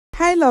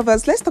Hi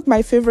lovers, let's talk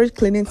my favorite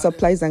cleaning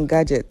supplies and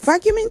gadgets.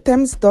 Vacuuming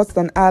tempts dust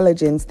and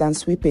allergens than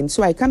sweeping,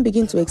 so I can't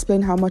begin to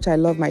explain how much I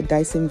love my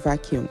Dyson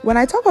vacuum. When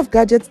I talk of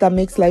gadgets that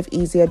makes life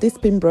easier, these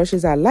spin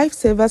brushes are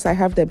lifesavers. I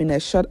have them in a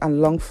short and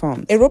long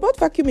form. A robot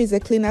vacuum is a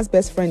cleaner's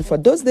best friend. For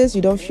those days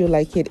you don't feel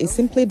like it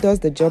simply does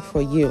the job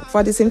for you.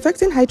 For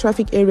disinfecting high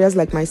traffic areas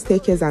like my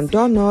staircase and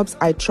doorknobs,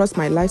 I trust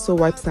my Lysol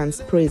wipes and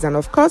sprays, and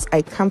of course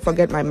I can't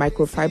forget my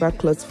microfiber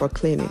cloths for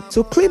cleaning.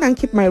 To clean and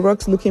keep my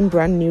rugs looking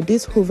brand new,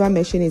 this Hoover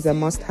machine is a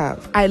must-have.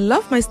 I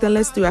love my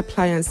stainless steel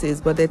appliances,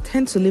 but they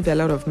tend to leave a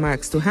lot of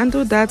marks. To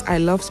handle that, I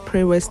love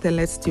Sprayware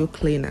stainless steel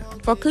cleaner.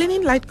 For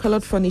cleaning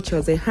light-colored furniture,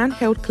 a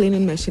handheld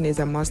cleaning machine is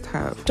a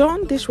must-have.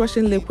 Dawn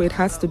dishwashing liquid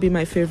has to be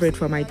my favorite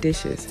for my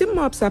dishes. Steam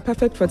mops are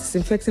perfect for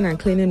disinfecting and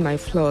cleaning my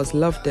floors.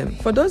 Love them.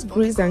 For those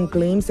grease and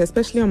gleams,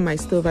 especially on my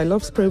stove, I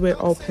love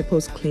Sprayware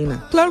all-purpose cleaner.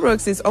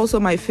 Clorox is also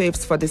my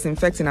faves for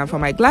disinfecting, and for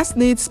my glass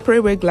needs,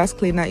 Sprayware glass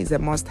cleaner is a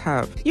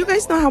must-have. You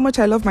guys know how much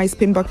I love my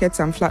spin buckets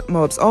and flat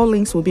mops. All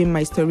links will be in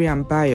my story and bio.